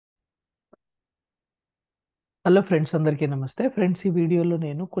Hello friends, అందరికీ నమస్తే friends. ఈ వీడియోలో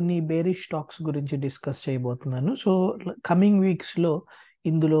నేను కొన్ని బేరిష్ స్టాక్స్ గురించి డిస్కస్ చేయబోతున్నాను. సో కమింగ్ వీక్స్లో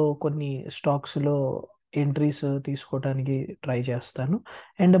ఇందులో కొన్ని స్టాక్స్లో ఎంట్రీస్ తీసుకోవడానికి ట్రై చేస్తాను.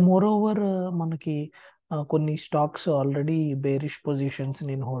 అండ్ మోర్ ఓవర్ మనకి కొన్ని స్టాక్స్ ఆల్రెడీ బేరిష్ పొజిషన్స్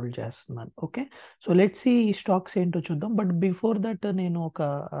నేను హోల్డ్ చేస్తున్నాను. ఓకే, సో లెట్స్ సి ఈ స్టాక్స్ ఏంటో చూద్దాం. బట్ బిఫోర్ దట్ నేను ఒక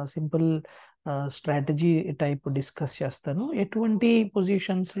సింపుల్ స్ట్రాటజీ టైప్ డిస్కస్ చేస్తాను. ఎటువంటి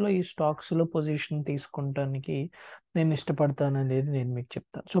పొజిషన్స్లో ఈ స్టాక్స్లో పొజిషన్ తీసుకుంటానికి నేను ఇష్టపడతాను అనేది నేను మీకు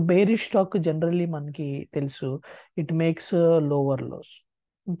చెప్తాను. సో బేరిష్ స్టాక్ జనరల్లీ మనకి తెలుసు, it makes lower lows.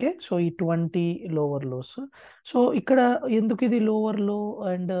 Okay, so ఇటువంటి లోవర్ లోస్. సో ఇక్కడ ఎందుకు ఇది లోవర్ లో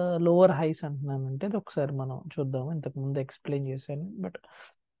అండ్ లోవర్ హైస్ అంటున్నానంటే అది ఒకసారి మనం చూద్దాం. ఇంతకు ముందు ఎక్స్ప్లెయిన్ చేశాను, బట్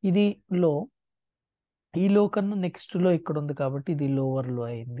ఇది లో, ఈ లో కన్నా నెక్స్ట్ లో ఇక్కడ ఉంది కాబట్టి ఇది లోవర్ లో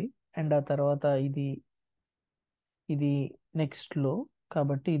అయింది. అండ్ ఆ తర్వాత ఇది ఇది నెక్స్ట్ లో,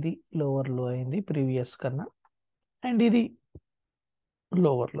 కాబట్టి ఇది లోవర్ లో అయింది ప్రీవియస్ కన్నా. అండ్ ఇది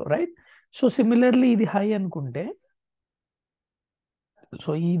లోవర్ లో, రైట్? సో సిమిలర్లీ ఇది హై అనుకుంటే,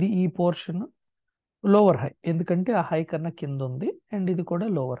 సో ఇది ఈ పోర్షన్ లోవర్ హై, ఎందుకంటే ఆ హై కన్నా కింద ఉంది. అండ్ ఇది కూడా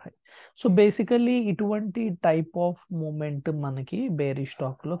లోవర్ హై. సో బేసికల్లీ ఇటువంటి టైప్ ఆఫ్ మూమెంట్ మనకి బేరీ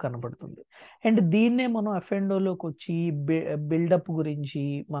స్టాక్ లో కనబడుతుంది. అండ్ దీన్నే మనం ఎఫ్ఎండోలోకి వచ్చి బిల్డప్ గురించి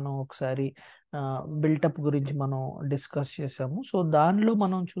మనం ఒకసారి బిల్డప్ గురించి మనం డిస్కస్ చేసాము. సో దానిలో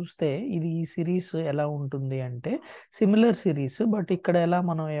మనం చూస్తే ఇది ఈ సిరీస్ ఎలా ఉంటుంది అంటే సిమిలర్ సిరీస్, బట్ ఇక్కడ ఎలా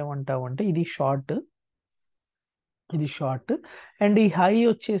మనం ఏమంటామంటే ఇది షార్ట్, ఇది షార్ట్, అండ్ ఈ హై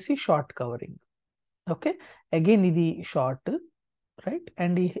వచ్చేసి షార్ట్ కవరింగ్. ఓకే, అగైన్ ఇది షార్ట్, రైట్,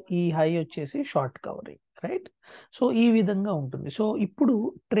 అండ్ ఈ హై వచ్చేసి షార్ట్ కవరింగ్, రైట్? సో ఈ విధంగా ఉంటుంది. సో ఇప్పుడు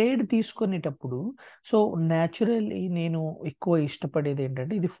ట్రేడ్ తీసుకునేటప్పుడు, సో న్యాచురల్లీ నేను ఎక్కువ ఇష్టపడేది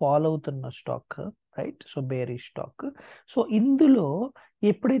ఏంటంటే ఇది ఫాలో అవుతున్న stock, right? So బేరీ stock. So ఇందులో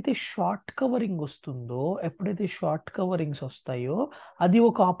ఎప్పుడైతే షార్ట్ కవరింగ్ వస్తుందో, ఎప్పుడైతే షార్ట్ కవరింగ్స్ వస్తాయో అది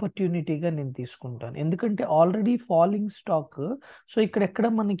ఒక ఆపర్చునిటీగా నేను తీసుకుంటాను. ఎందుకంటే ఆల్రెడీ ఫాలింగ్ స్టాక్, సో ఇక్కడెక్కడ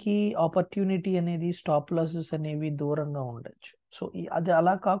మనకి ఆపర్చునిటీ అనేది స్టాప్ లాసెస్ అనేవి దూరంగా ఉండొచ్చు. సో అది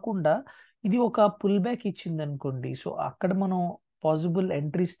అలా కాకుండా ఇది ఒక పుల్ బ్యాక్ ఇచ్చింది అనుకోండి, సో అక్కడ మనం పాసిబుల్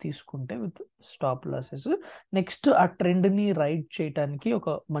ఎంట్రీస్ తీసుకుంటే విత్ స్టాప్ లాసెస్, నెక్స్ట్ ఆ ట్రెండ్ని రైడ్ చేయడానికి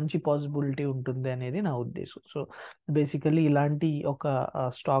ఒక మంచి పాసిబిలిటీ ఉంటుంది అనేది నా ఉద్దేశం. సో బేసికలీ ఇలాంటి ఒక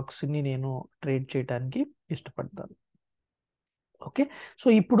స్టాక్స్ని నేను ట్రేడ్ చేయడానికి ఇష్టపడతాను. ఓకే, సో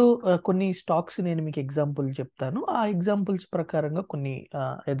ఇప్పుడు కొన్ని స్టాక్స్ నేను మీకు ఎగ్జాంపుల్ చెప్తాను. ఆ ఎగ్జాంపుల్స్ ప్రకారంగా కొన్ని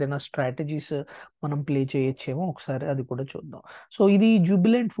ఏదైనా స్ట్రాటజీస్ మనం ప్లే చేయొచ్చేమో ఒకసారి అది కూడా చూద్దాం. సో ఇది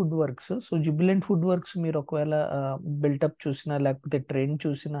Jubilant food works. So Jubilant food works మీరు ఒకవేళ బిల్టప్ చూసినా లేకపోతే ట్రెండ్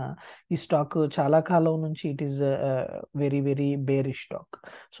చూసినా, ఈ స్టాక్ చాలా కాలం నుంచి it is very very bearish stock.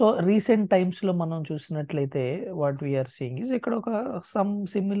 So recent టైమ్స్లో మనం చూసినట్లయితే వాట్ వీఆర్ సీయింగ్ ఇస్ ఇక్కడ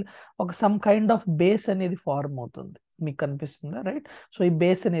ఒక సమ్ కైండ్ ఆఫ్ బేస్ అనేది ఫార్మ్ అవుతుంది. మీకు కనిపిస్తుందా, రైట్? సో ఈ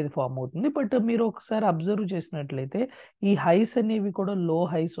బేస్ అనేది ఫామ్ అవుతుంది. బట్ మీరు ఒకసారి అబ్జర్వ్ చేసినట్లయితే ఈ హైస్ అనేవి కూడా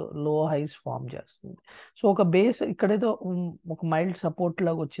లో హైస్ ఫామ్ చేస్తుంది. సో ఒక బేస్ ఇక్కడేదో ఒక మైల్డ్ సపోర్ట్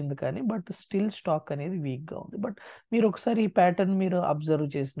లాగా వచ్చింది, కానీ బట్ స్టిల్ స్టాక్ అనేది వీక్ గా ఉంది. బట్ మీరు ఒకసారి ఈ ప్యాటర్న్ మీరు అబ్జర్వ్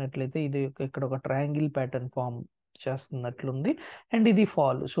చేసినట్లయితే ఇది ఇక్కడ ఒక ట్రయాంగిల్ ప్యాటర్న్ ఫామ్ చేస్తున్నట్లుంది. అండ్ ఇది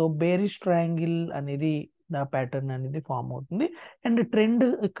ఫాల్, సో బేరిష్ ట్రయాంగిల్ అనేది ఆ ప్యాటర్న్ అనేది ఫామ్ అవుతుంది. అండ్ ట్రెండ్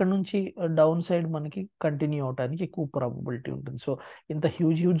ఇక్కడ నుంచి డౌన్ సైడ్ మనకి కంటిన్యూ అవడానికి ఎక్కువ ప్రాబబిలిటీ ఉంటుంది. సో ఇంత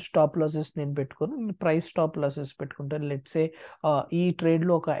హ్యూజ్ స్టాప్ లాసెస్ నేను పెట్టుకొని ప్రైస్ స్టాప్ లాసెస్ పెట్టుకుంటాను. లెట్సే ఈ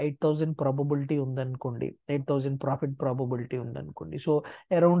ట్రేడ్లో ఒక 8,000 ప్రాబబిలిటీ ఉందనుకోండి, 8,000 ప్రాఫిట్ ప్రాబబిలిటీ ఉందనుకోండి. So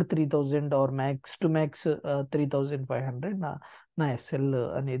around 3,000 are max to max 3,500 నా ఎస్ఎల్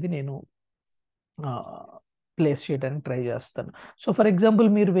అనేది నేను ప్లేస్ చేయడానికి ట్రై చేస్తాను. సో ఫర్ ఎగ్జాంపుల్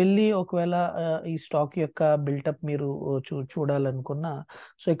మీరు వెళ్ళి ఒకవేళ ఈ స్టాక్ యొక్క బిల్టప్ మీరు చూడాలనుకున్నా,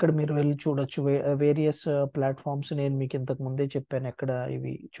 సో ఇక్కడ మీరు వెళ్ళి చూడొచ్చు. వేరియస్ ప్లాట్ఫామ్స్ నేను మీకు ఇంతకు ముందే చెప్పాను ఎక్కడ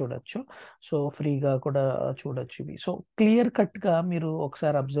ఇవి చూడొచ్చు. సో ఫ్రీగా కూడా చూడొచ్చు ఇవి. సో క్లియర్ కట్గా మీరు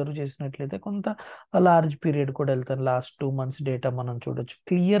ఒకసారి అబ్జర్వ్ చేసినట్లయితే కొంత లార్జ్ పీరియడ్ కూడా వెళ్తాను. లాస్ట్ 2 months డేటా మనం చూడొచ్చు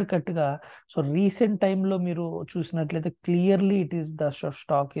క్లియర్ కట్గా. సో రీసెంట్ టైంలో మీరు చూసినట్లయితే clearly it is the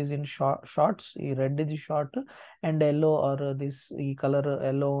stock is in shorts. ఈ రెడ్ ఇది short and yellow or this ఈ కలర్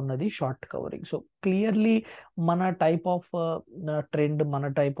ఎల్లో ఉన్నది షార్ట్ కవరింగ్. సో క్లియర్లీ మన టైప్ ఆఫ్ ట్రెండ్, మన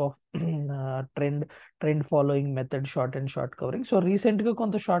type of trend following method short and short covering. So రీసెంట్గా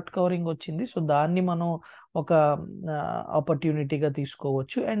కొంత short covering వచ్చింది. So దాన్ని మనం ఒక ఆపర్చునిటీగా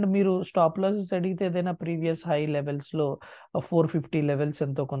తీసుకోవచ్చు. అండ్ మీరు స్టాప్ లాసెస్ అడిగితే ఏదైనా ప్రీవియస్ హై లెవెల్స్లో 450 లెవెల్స్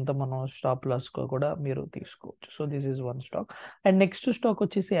ఎంతో కొంత మనం స్టాప్ లాస్ కూడా మీరు తీసుకోవచ్చు. So this is one stock. And next stock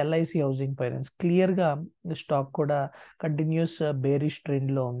వచ్చేసి ఎల్ఐసి హౌసింగ్ ఫైనాన్స్. క్లియర్గా స్టాక్ కూడా కంటిన్యూస్ బేరిష్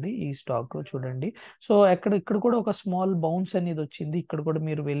ట్రెండ్లో ఉంది ఈ స్టాక్ చూడండి. సో ఇక్కడ కూడా ఒక స్మాల్ బౌన్స్ అనేది వచ్చింది. ఇక్కడ కూడా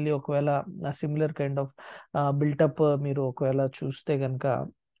మీరు వెళ్ళి ఒకవేళ సిమిలర్ కైండ్ ఆఫ్ బిల్టప్ మీరు ఒకవేళ చూస్తే కనుక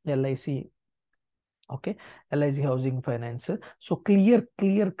LIC, okay, LIC housing finance. So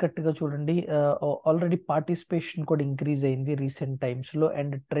clear కట్గా చూడండి, ఆల్రెడీ పార్టిసిపేషన్ కూడా ఇంక్రీజ్ అయింది రీసెంట్ టైమ్స్లో.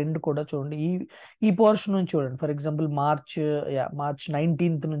 అండ్ ట్రెండ్ కూడా చూడండి, ఈ పోర్షన్ నుంచి చూడండి. ఫర్ ఎగ్జాంపుల్ మార్చ్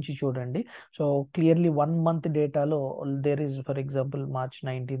 19th నుంచి చూడండి. సో క్లియర్లీ 1 month డేటాలో there is, for example March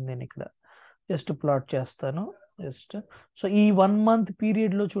 19 నేను ఇక్కడ జస్ట్ ప్లాట్ చేస్తాను జస్ట్. సో ఈ 1 month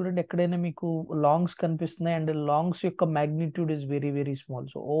పీరియడ్లో చూడండి ఎక్కడైనా మీకు లాంగ్స్ కనిపిస్తున్నాయి. అండ్ లాంగ్స్ యొక్క magnitude is very very small.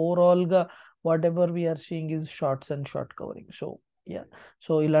 So ఓవరాల్గా what ever we are seeing is shorts and short covering. So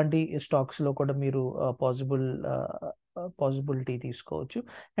so ఇలాంటి స్టాక్స్లో కూడా మీరు పాసిబిలిటీ తీసుకోవచ్చు.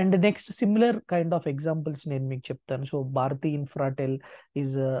 And next similar kind of examples నేను మీకు చెప్తాను. So Bharati Infratel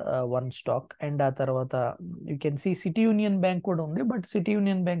is one stock. And ఆ తర్వాత you can see city union bank కూడా ఉంది. But city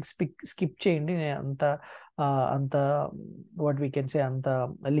union bank skip చేయండి, అంత వాట్ వీ కెన్ సే అంత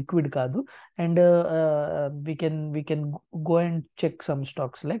లిక్విడ్ కాదు. And we can go and check some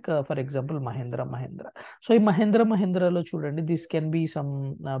stocks like for example Mahindra. So ఈ మహేంద్రలో చూడండి, this can be some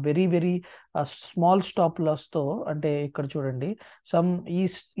very very small stop లాస్తో. అంటే ఇక్కడ చూడండి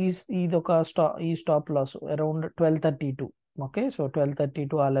ఈ stop loss around 1232. Okay, so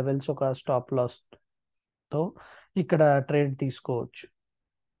 1232 ఆ లెవెల్స్ ఒక స్టాప్ లాస్తో ఇక్కడ ట్రేడ్ తీసుకోవచ్చు.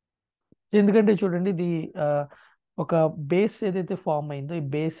 ఎందుకంటే చూడండి ఇది ఒక బేస్ ఏదైతే ఫామ్ అయిందో ఈ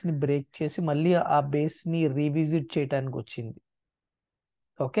బేస్ని బ్రేక్ చేసి మళ్ళీ ఆ బేస్ని రీవిజిట్ చేయడానికి వచ్చింది.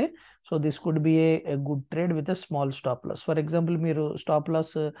 Okay, so this could be a good trade with a small stop loss. For example మీరు స్టాప్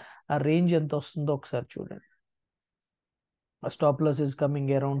లాస్ ఆ రేంజ్ ఎంత వస్తుందో ఒకసారి చూడండి. Stop loss is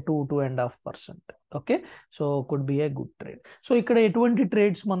coming around 2.5%. Okay, so could be a good trade. So ఇక్కడ ఎటువంటి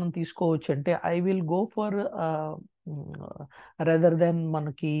trades మనం తీసుకోవచ్చు అంటే I will go for rather then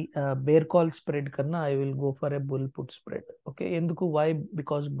మనకి బేర్ కాల్ స్ప్రెడ్ కన్నా I will go for a bull put spread. Okay, ఎందుకు? Why?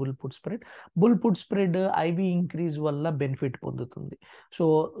 Because bull put spread IV increase వల్ల benefit పొందుతుంది.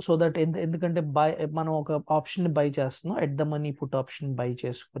 సో దట్ ఎందుకంటే మనం ఒక ఆప్షన్ బై చేస్తున్నాం, at the money put option by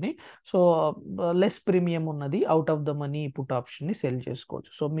చేసుకుని, సో లెస్ ప్రీమియం ఉన్నది out of the money put option ని సెల్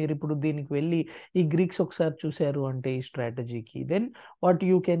చేసుకోవచ్చు. సో మీరు ఇప్పుడు దీనికి వెళ్ళి ఈ గ్రీక్స్ ఒకసారి చూసారు అంటే ఈ స్ట్రాటజీకి, then what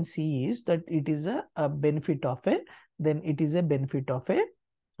you can see is that it is a benefit of A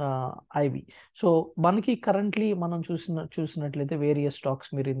IV. So మనకి కరెంట్లీ మనం చూసినట్లయితే వేరియస్ స్టాక్స్,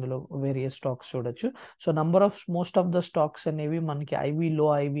 మీరు ఇందులో వేరియస్ స్టాక్స్ చూడొచ్చు. So most of the stocks అనేవి మనకి లో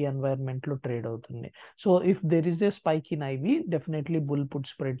ఐవి ఎన్వైరన్మెంట్ లో ట్రేడ్ అవుతుంది. So if there is a spike in IV, definitely bull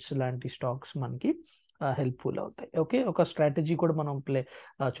put spreads లాంటి స్టాక్స్ మనకి హెల్ప్ఫుల్ అవుతాయి. ఓకే, ఒక స్ట్రాటజీ కూడా మనం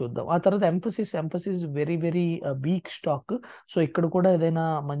చూద్దాం. ఆ తర్వాత emphasis very very weak stock. So ఇక్కడ కూడా ఏదైనా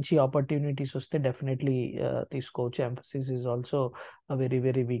మంచి ఆపర్చునిటీస్ వస్తే డెఫినెట్లీ తీసుకోవచ్చు. Emphasis is also very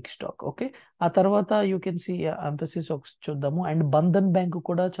very weak stock. Okay, ఆ తర్వాత యూ కెన్ సీ ఎంఫసిస్ చూద్దాము. అండ్ బంధన్ బ్యాంక్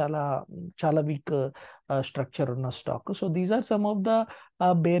కూడా చాలా వీక్ స్ట్రక్చర్ ఉన్న stock. So these are some of the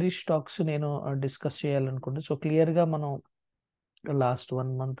bearish stocks నేను డిస్కస్ చేయాలనుకుంటే. సో క్లియర్గా మనం లాస్ట్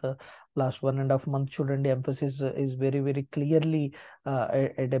 1.5 month చూడండి, emphasis is very very clearly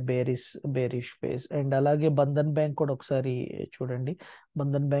at a bearish phase. And అలాగే బంధన్ బ్యాంక్ కూడా ఒకసారి చూడండి.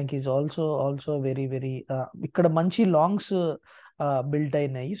 Bandhan bank is also very very ఇక్కడ మంచి లాంగ్స్ బిల్ట్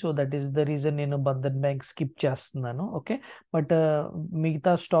అయినాయి. So that is the reason నేను బంధన్ బ్యాంక్ స్కిప్ చేస్తున్నాను. ఓకే, బట్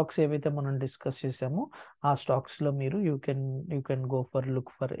మిగతా స్టాక్స్ ఏవైతే మనం డిస్కస్ చేసామో ఆ స్టాక్స్లో మీరు you can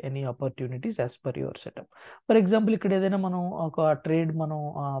look for any opportunities as per your setup. For example ఇక్కడ ఏదైనా మనం ఒక ట్రేడ్ మనం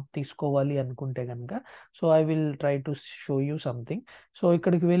తీసుకోవాలి అనుకుంటే కనుక, so I will try to show you something. So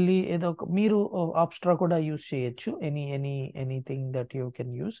ఇక్కడికి వెళ్ళి ఏదో ఒక మీరు ఆప్స్ట్రా కూడా యూస్ చేయొచ్చు. Anything that you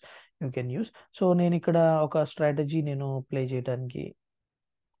can use. So నేను ఇక్కడ ఒక స్ట్రాటజీ నేను ప్లే చేయడానికి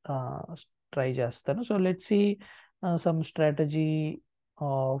ట్రై చేస్తాను. So let's see some strategy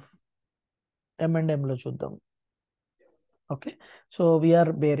of M&Mలో చూద్దాం. ఓకే, సో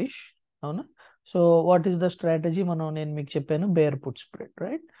వీఆర్ బేరిష్, అవునా? So what is the strategy? నేను మీకు చెప్పాను bear put spread,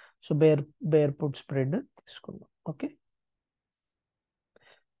 right? So bear put spread తీసుకుందాం. ఓకే,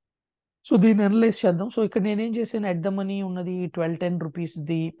 సో దీన్ని అనలైజ్ చేద్దాం. సో ఇక్కడ నేనేం చేశాను, ఎట్ ద మనీ ఉన్నది 1210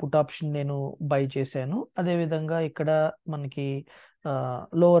 రూపీస్ది పుట్ ఆప్షన్ నేను బై చేశాను. అదేవిధంగా ఇక్కడ మనకి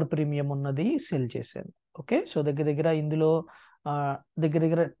లోవర్ ప్రీమియం ఉన్నది సెల్ చేశాను. ఓకే, సో దగ్గర ఇందులో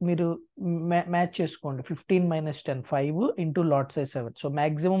దగ్గర మీరు మ్యాచ్ చేసుకోండి. 15 - 10 5 into lot size 7. So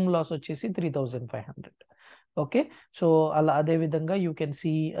maximum loss వచ్చేసి 3500. ఓకే. సో అలా అదే విధంగా యూ కెన్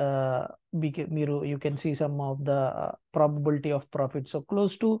సీ మీరు you can see some of the probability of profit. So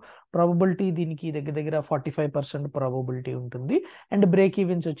close to probability దీనికి దగ్గర దగ్గర 45% ప్రాబబిలిటీ ఉంటుంది. అండ్ బ్రేక్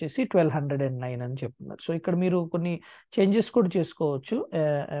ఈవెన్స్ వచ్చేసి 1209 అని చెప్తున్నారు. సో ఇక్కడ మీరు కొన్ని చేంజెస్ కూడా చేసుకోవచ్చు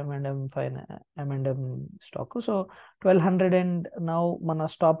M&M stock. So 1200 and now మన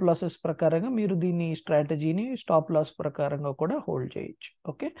స్టాప్ లాసెస్ ప్రకారంగా మీరు దీని స్ట్రాటజీని స్టాప్ లాస్ ప్రకారంగా కూడా హోల్డ్ చేయొచ్చు.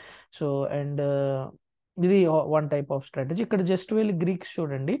 ఓకే. సో అండ్ ఇది వన్ టైప్ ఆఫ్ స్ట్రాటజీ. ఇక్కడ జస్ట్ వెళ్ళి గ్రీక్స్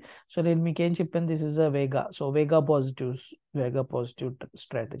చూడండి. సో నేను మీకు ఏం చెప్పాను, this is a Vega positive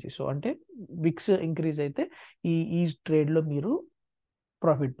strategy. So అంటే విక్స్ ఇంక్రీజ్ అయితే ఈ ట్రేడ్లో మీరు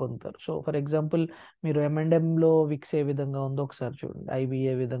ప్రాఫిట్ పొందుతారు. సో ఫర్ ఎగ్జాంపుల్ మీరు M&Mలో విక్స్ ఏ విధంగా ఉందో ఒకసారి చూడండి, ఐవి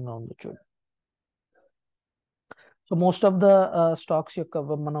ఏ విధంగా ఉందో చూడండి. So most of the stocks యొక్క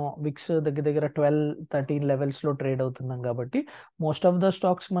మనం విక్స్ దగ్గర దగ్గర 12-13 లెవెల్స్లో ట్రేడ్ అవుతున్నాం కాబట్టి మోస్ట్ ఆఫ్ ద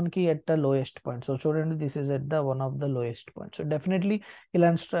స్టాక్స్ మనకి at the lowest point. So చూడండి, this is at the one of the lowest point. So definitely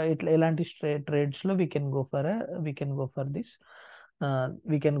ఇలాంటి ట్రేడ్స్లో we can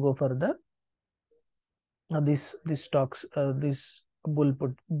go for this stocks, this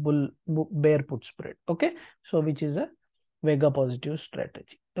bear put spread. Okay, so which is a Vega positive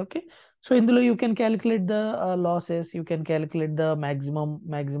strategy. Okay, so ఇందులో you can calculate the losses, you can calculate the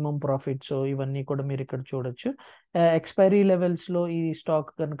maximum profit. So ఇవన్నీ కూడా మీరు ఇక్కడ చూడొచ్చు. Expiry levels లో ఈ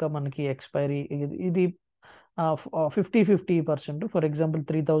stock కనుక మనకి ఎక్స్పైరీ ఇది 50% ఫర్ ఎగ్జాంపుల్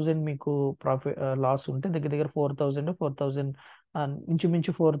 3000 మీకు ప్రాఫిట్ లాస్ ఉంటే దగ్గర దగ్గర 4000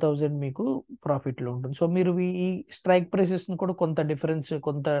 ఇంచుమించు 4000 మీకు ప్రాఫిట్లో ఉంటుంది. సో మీరు ఈ స్ట్రైక్ ప్రైసెస్ని కూడా కొంత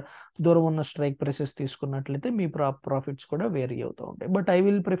దూరం ఉన్న స్ట్రైక్ ప్రైసెస్ తీసుకున్నట్లయితే మీ ప్రాఫిట్స్ కూడా వేరీ అవుతూ ఉంటాయి. బట్ ఐ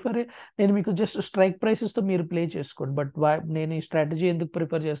విల్ ప్రిఫర్, నేను మీకు జస్ట్ స్ట్రైక్ ప్రైసెస్తో మీరు ప్లే చేసుకోండి. బట్ నేను ఈ స్ట్రాటజీ ఎందుకు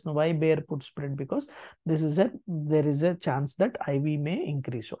ప్రిఫర్ చేస్తున్నాను, why bear put spread, because there is a chance that IV May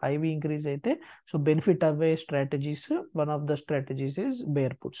increase. So IV increase అయితే so benefit away strategies, one of the strategies is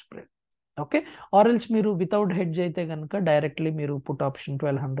bear put spread. Okay, or else మీరు without hedge అయితే కనుక directly మీరు put option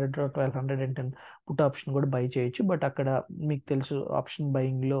 1210 put option కూడా by చేయొచ్చు. But అక్కడ మీకు తెలుసు option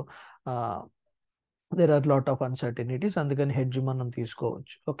బయింగ్లో there are lot of uncertainties, అందుకని హెడ్జ్ మనం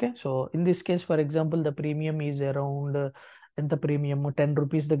తీసుకోవచ్చు. Okay, so in this case for example the premium is around ఎంత ప్రీమియం 10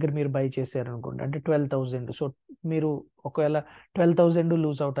 రూపీస్ దగ్గర మీరు బై చేశారనుకోండి, అంటే 12,000. సో మీరు ఒకవేళ 12,000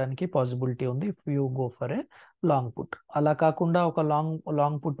 లూజ్ అవడానికి పాసిబిలిటీ ఉంది if you go for a long put. అలా కాకుండా ఒక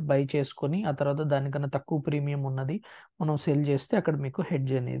లాంగ్ పుట్ బై చేసుకొని ఆ తర్వాత దానికన్నా తక్కువ ప్రీమియం ఉన్నది మనం సెల్ చేస్తే అక్కడ మీకు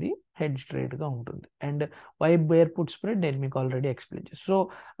హెడ్జ్ ట్రేడ్గా ఉంటుంది. And why bear put spread నేను మీకు ఆల్రెడీ ఎక్స్ప్లెయిన్ చేస్తాను. So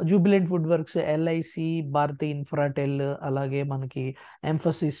Jubilant food works, LIC, Bharati Infratel, అలాగే మనకి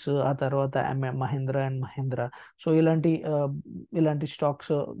ఎంఫసిస్, ఆ తర్వాత మహీంద్రా అండ్ మహీంద్రా. సో ఇలాంటి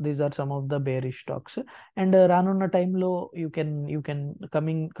stocks, these are some of the bearish stocks. And రానున్న టైంలో you can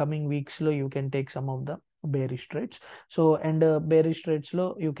coming వీక్స్లో you can take some of the bearish trades. So and bearish trades లో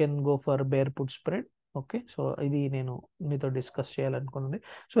you can go for bear put spread. Okay, so ఇది నేను మీతో discuss చేయాలనుకున్నది.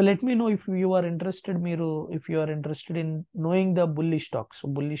 So let me no if you are interested in knowing the bullish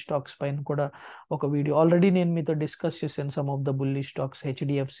stocks పైన కూడా ఒక video already నేను మీతో discuss చేశాను. Some of the bullish stocks,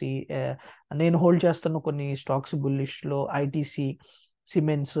 HDFC, నేను హోల్డ్ చేస్తున్న కొన్ని స్టాక్స్ బుల్లిష్లో ఐటీసీ,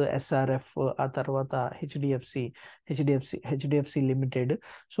 సిమెన్స్, ఎస్ఆర్ఎఫ్, ఆ తర్వాత HDFC limited.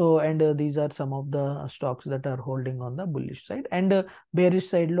 So and these are some of the stocks that are holding on the bullish side. And bearish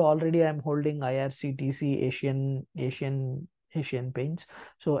సైడ్లో already I'm holding IRCTC, Asian paints.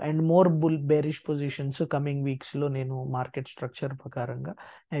 So and more bearish positions coming వీక్స్లో నేను market structure ప్రకారంగా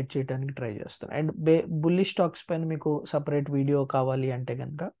add చేయడానికి try చేస్తాను. And bullish stocks పైన మీకు separate video కావాలి అంటే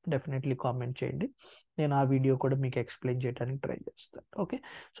కనుక డెఫినెట్లీ కామెంట్ చేయండి, నేను ఆ వీడియో కూడా మీకు ఎక్స్ప్లెయిన్ చేయడానికి ట్రై చేస్తాను. Okay,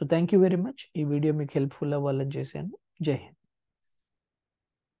 so thank you very much. ఈ వీడియో మీకు హెల్ప్ఫుల్ అవ్వాలని చేశాను. జై హింద్.